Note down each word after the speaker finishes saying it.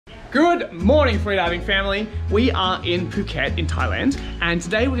Good morning, freediving family. We are in Phuket in Thailand, and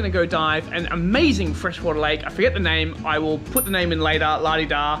today we're gonna go dive an amazing freshwater lake. I forget the name, I will put the name in later,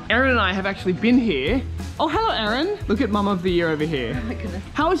 la-di-da. Erin and I have actually been here. Oh, hello Erin. Look at Mum of the Year over here. Oh my goodness.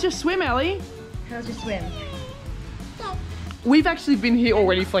 How was your swim, Ellie? How's your swim? We've actually been here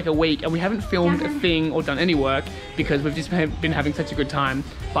already for like a week and we haven't filmed a thing or done any work because we've just been having such a good time.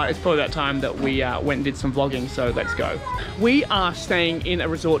 But it's probably that time that we went and did some vlogging, so let's go. We are staying in a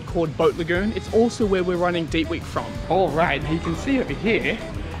resort called Boat Lagoon. It's also where we're running Deep Week from. All right, now you can see over here,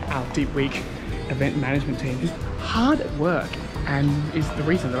 our Deep Week event management team is hard at work and is the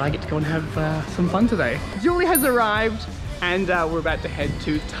reason that I get to go and have some fun today. Julie has arrived. And we're about to head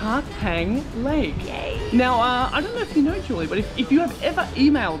to Thar Thang Lake. Yay. Now, I don't know if you know Julie, but if you have ever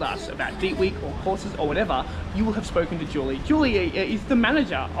emailed us about Deep Week or courses or whatever, you will have spoken to Julie. Julie is the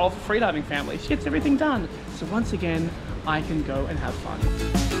manager of Freediving Family. She gets everything done. So once again, I can go and have fun.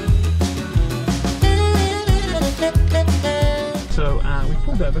 So we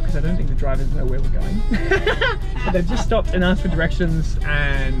pulled over because I don't think the drivers know where we're going. But they've just stopped and asked for directions,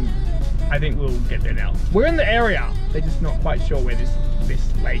 and I think we'll get there now. We're in the area. They're just not quite sure where this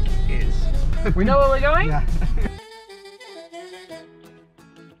lake is. We know where we're going? Yeah.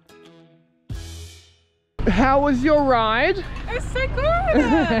 How was your ride? It's so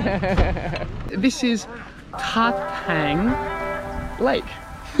good! This is Thar Thang Lake.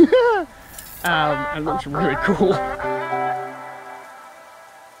 It looks really cool.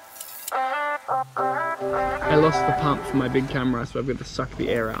 I lost the pump for my big camera, so I've got to suck the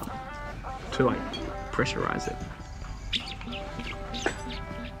air out to like pressurize it.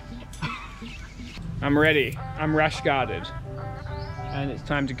 I'm ready. I'm rash guarded. And it's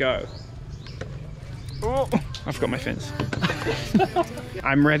time to go. Oh, I forgot my fins.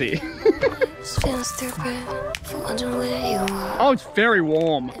 I'm ready. Oh, it's very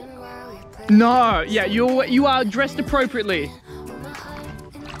warm. No, yeah, you are dressed appropriately.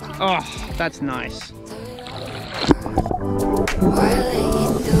 Oh, that's nice.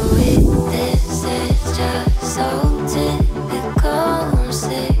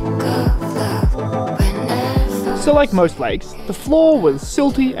 So like most lakes, the floor was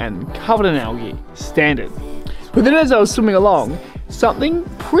silty and covered in algae, standard. But then as I was swimming along, something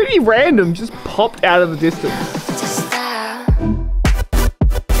pretty random just popped out of the distance.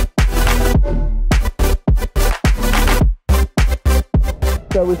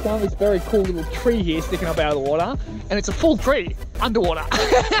 So we found this very cool little tree here sticking up out of the water, and it's a full tree underwater.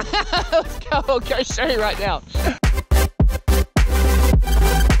 Let's go, I'll go show you right now.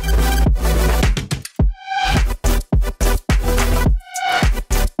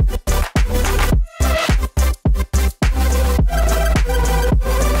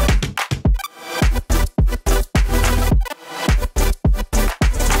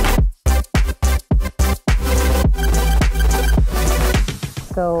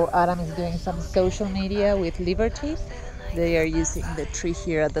 So Adam is doing some social media with Liberty. They are using the tree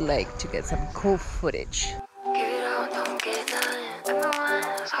here at the lake to get some cool footage.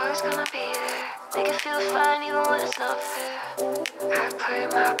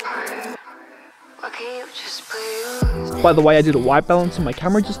 By the way, I did a white balance on my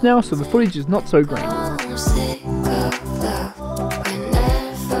camera just now, so the footage is not so green.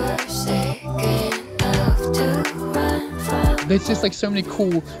 There's just like so many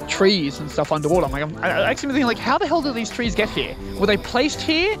cool trees and stuff underwater. I'm actually thinking like, how the hell did these trees get here? Were they placed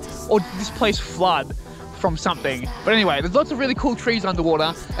here, or did this place flood from something? But anyway, there's lots of really cool trees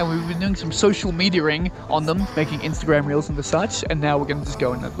underwater, and we've been doing some social media-ing on them, making Instagram reels and the such, and now we're gonna just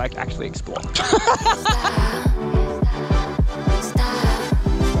go and like actually explore.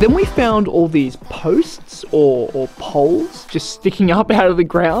 Then we found all these posts or poles just sticking up out of the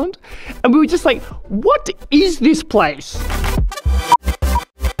ground, and we were just like, what is this place?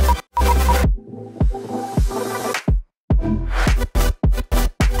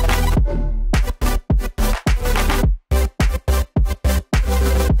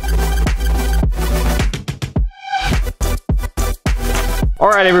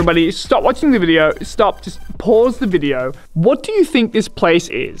 Alright everybody, stop watching the video, stop, just pause the video. What do you think this place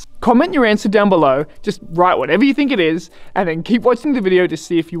is? Comment your answer down below, just write whatever you think it is, and then keep watching the video to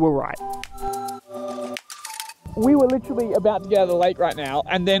see if you were right. We were literally about to get out of the lake right now,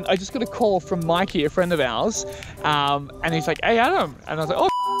 and then I just got a call from Mikey, a friend of ours, and he's like, hey Adam, and I was like, oh,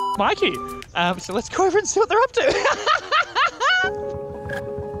 Mikey, so let's go over and see what they're up to.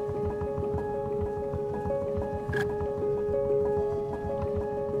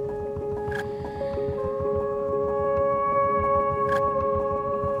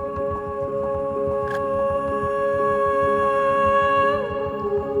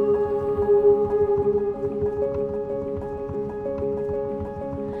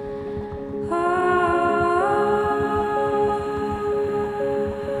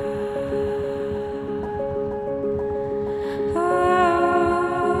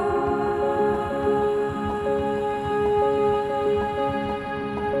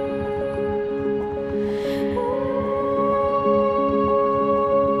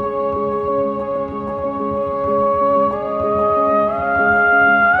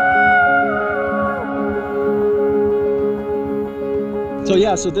 So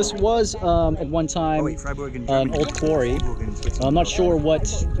yeah, so this was at one time an old quarry. I'm not sure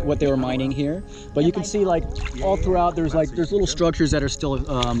what they were mining here, but you can see like all throughout there's little structures that are still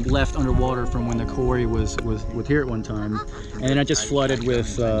left underwater from when the quarry was here at one time, and then it just flooded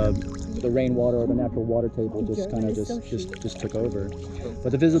with the rainwater or the natural water table just took over.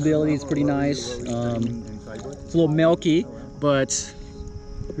 But the visibility is pretty nice. It's a little milky, but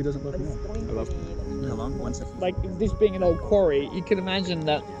who doesn't love milk? I love milk. Like this being an old quarry, you can imagine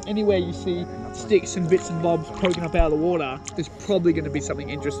that anywhere you see sticks and bits and bobs poking up out of the water, there's probably going to be something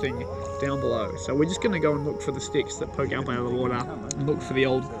interesting down below. So we're just going to go and look for the sticks that poke up out of the water, and look for the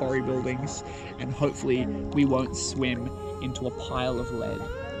old quarry buildings, and hopefully we won't swim into a pile of lead.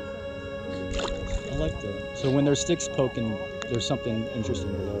 I like that. So when there's sticks poking, there's something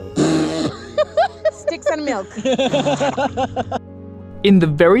interesting below. Sticks and milk. In the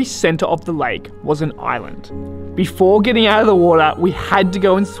very center of the lake was an island. Before getting out of the water, we had to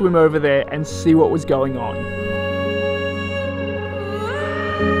go and swim over there and see what was going on.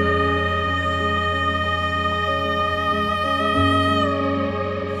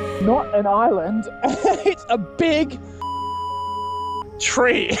 Not an island, it's a big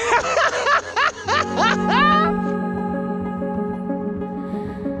tree.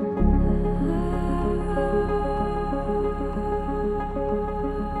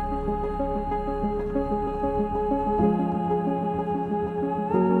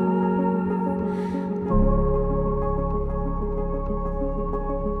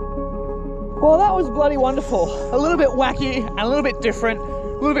 Well, that was bloody wonderful. A little bit wacky, and a little bit different,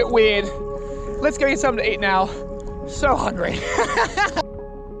 a little bit weird. Let's go get something to eat now. So hungry.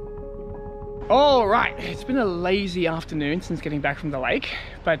 All right, it's been a lazy afternoon since getting back from the lake,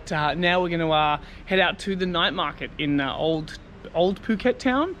 but now we're gonna head out to the night market in old Phuket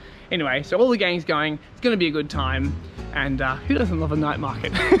town. Anyway, so all the gang's going. It's gonna be a good time, and who doesn't love a night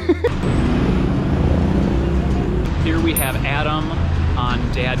market? Here we have Adam on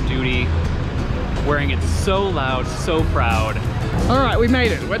dad duty, wearing it so loud, so proud. All right, we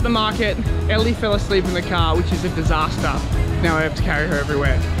made it. We're at the market. Ellie fell asleep in the car, which is a disaster. Now I have to carry her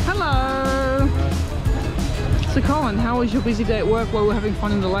everywhere. Hello. So Colin, how was your busy day at work while we were having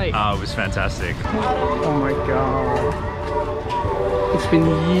fun in the lake? Oh, it was fantastic. Oh my God. It's been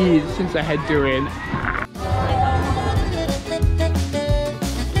years since I had durian.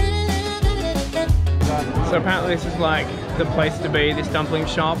 So apparently this is like the place to be, this dumpling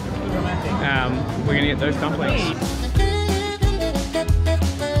shop. We're gonna get those dumplings.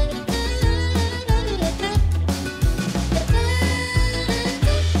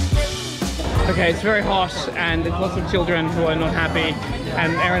 Okay, it's very hot and there's lots of children who are not happy,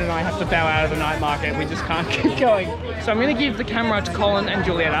 and Erin and I have to bow out of the night market. We just can't keep going. So I'm gonna give the camera to Colin and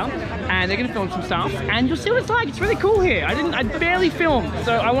Julieta, and they're gonna film some stuff, and you'll see what it's like. It's really cool here. I barely filmed,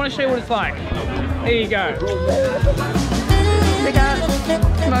 so I wanna show you what it's like. There you go. We got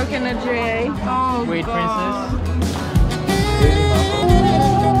smoke energy. Oh, Sweet God. princess.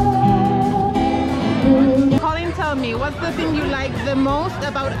 Colin, tell me, what's the thing you like the most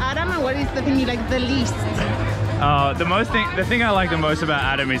about Adam, and what is the thing you like the least? The thing I like the most about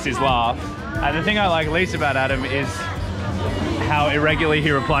Adam is his laugh. And the thing I like least about Adam is how irregularly he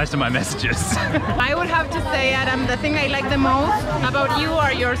replies to my messages. I would have to say, Adam, the thing I like the most about you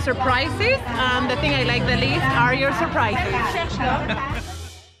are your surprises, and the thing I like the least are your surprises.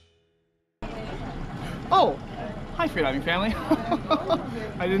 Oh, hi freediving family.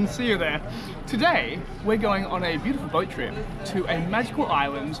 I didn't see you there. Today, we're going on a beautiful boat trip to a magical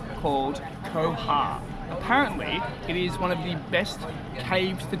island called Koh Ha. Apparently, it is one of the best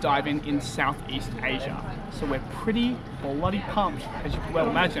caves to dive in Southeast Asia. So we're pretty bloody pumped, as you can well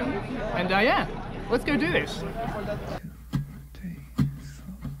imagine. And yeah, let's go do this.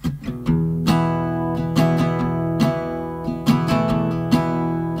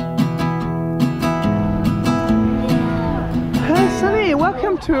 Hey Sunny,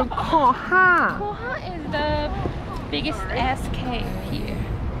 welcome to Koh Ha. Koh Ha is the biggest ass cave here.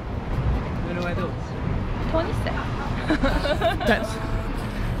 27.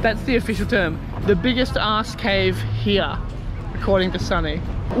 That's the official term. The biggest ass cave here, according to Sunny.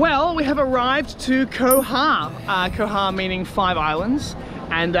 Well, we have arrived to Koh Ha. Koh Ha meaning 5 islands,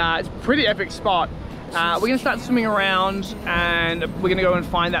 and it's a pretty epic spot. We're gonna start swimming around, and we're gonna go and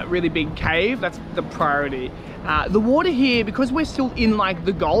find that really big cave. That's the priority. The water here, because we're still in like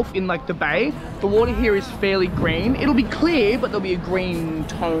the Gulf, in like the bay, the water here is fairly green. It'll be clear, but there'll be a green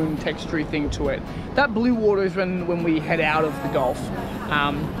tone texture thing to it. That blue water is when we head out of the Gulf.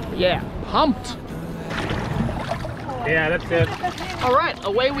 Yeah, pumped. Yeah, that's it. All right,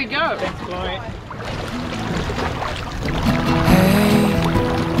 away we go. Thanks, Chloe. Hey,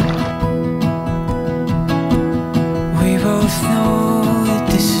 both know that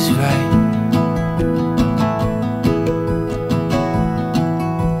this is right.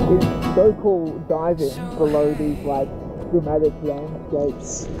 It's so cool diving below these like dramatic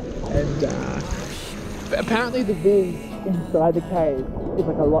landscapes, and apparently the view inside the cave is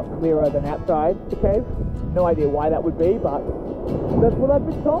like a lot clearer than outside the cave. No idea why that would be, but that's what I've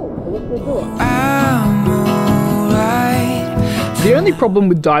been told, so let's go do it. I'm alright. The only problem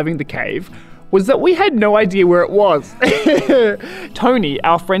with diving the cave was that we had no idea where it was. Tony,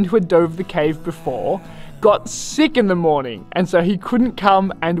 our friend who had dove the cave before, got sick in the morning, and so he couldn't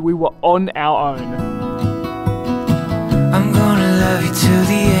come and we were on our own. I'm gonna love you till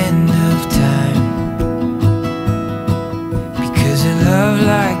the end of time, because a love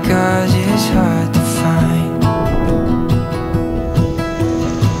like ours is hard to find.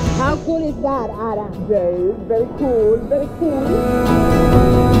 How cool is that, Adam? Very, very cool, very cool.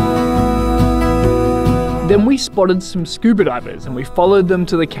 Then we spotted some scuba divers and we followed them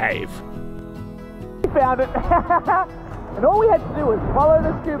to the cave. We found it, and all we had to do was follow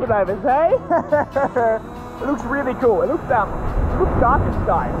the scuba divers, hey? It looks really cool. It looks dark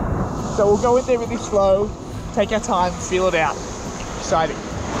inside. So we'll go in there really slow, take our time, feel it out. Exciting.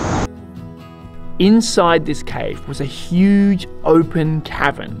 Inside this cave was a huge open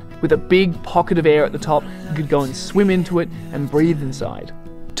cavern with a big pocket of air at the top. You could go and swim into it and breathe inside.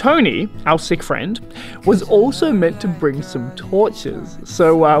 Tony, our sick friend, was also meant to bring some torches,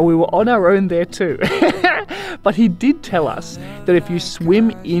 so we were on our own there too. But he did tell us that if you swim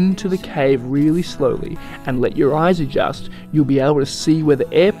into the cave really slowly and let your eyes adjust, you'll be able to see where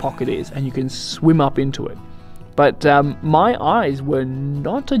the air pocket is and you can swim up into it. But my eyes were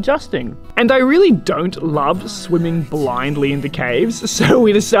not adjusting. And I really don't love swimming blindly into caves, so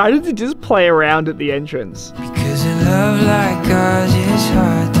we decided to just play around at the entrance. Because a love like ours is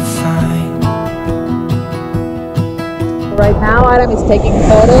hard to find. Right now, Adam is taking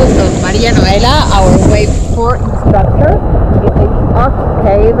photos of Maria Noela, our wave 4 instructor. It takes us to the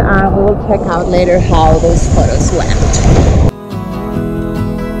cave, and we will check out later how those photos went.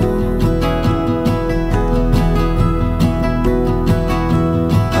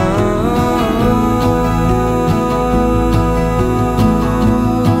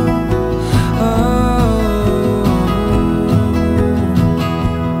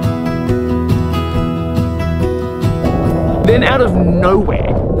 Then out of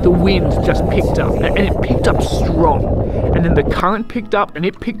nowhere, the wind just picked up, and it picked up strong. And then the current picked up, and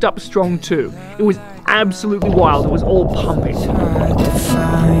it picked up strong too. It was absolutely wild. It was all pumping. I've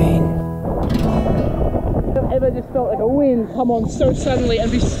ever just felt like a wind come on so suddenly and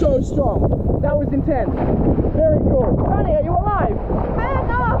be so strong. That was intense. Very cool. Sunny, are you alive?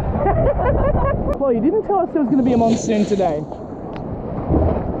 No. Well, you didn't tell us there was going to be a monsoon today.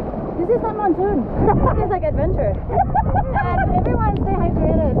 This is not monsoon. This is like adventure. And everyone stay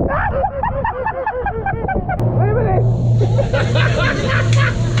hydrated. Wait a minute.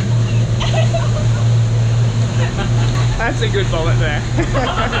 That's a good bullet there.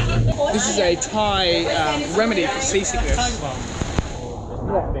 This is a Thai remedy for seasickness.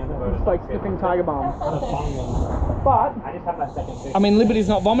 Yeah, it's like sniffing tiger balm. But, I mean, Liberty's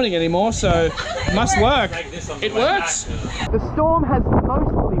not vomiting anymore, so it must work. It works. The storm has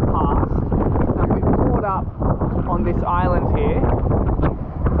mostly passed, and we've caught up on this island here.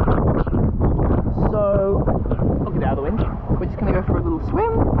 So, I'll get out of the wind. We're just going to go for a little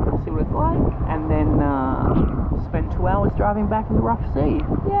swim, see what it's like, and then spend 2 hours driving back in the rough sea.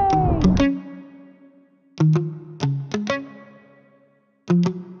 Yay!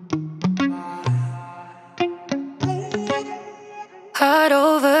 Heart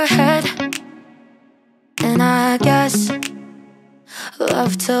overhead, and I guess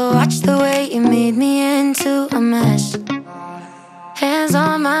love to watch the way you made me into a mess. Hands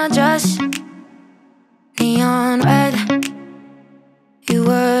on my dress, neon red. You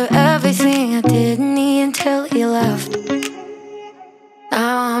were everything I didn't need until you left.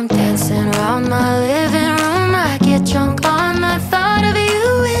 Now I'm dancing around my living room. I get drunk on the thought of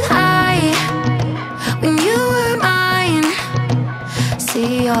you and I, when you were mine.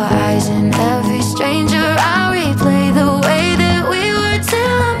 See your eyes in every stranger. I replay the way that we were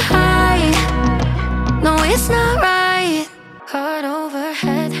till I'm high. No, it's not right. Heart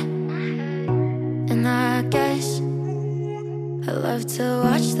overhead, and I guess I love to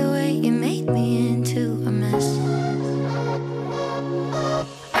watch the way you made me into a mess.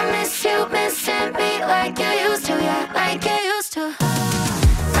 I miss you missing me like you used to, yeah, like you used to.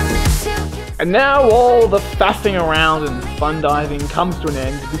 I miss you. And now all the faffing around and fun diving comes to an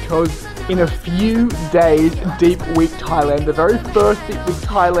end, because in a few days, Deep Week Thailand, the very first Deep Week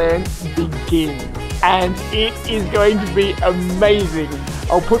Thailand begins. and it is going to be amazing.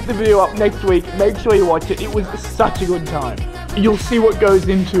 I'll put the video up next week. Make sure you watch it. It was such a good time. You'll see what goes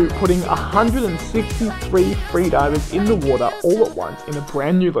into putting 163 freedivers in the water all at once in a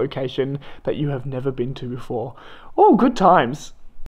brand new location that you have never been to before. Oh, good times.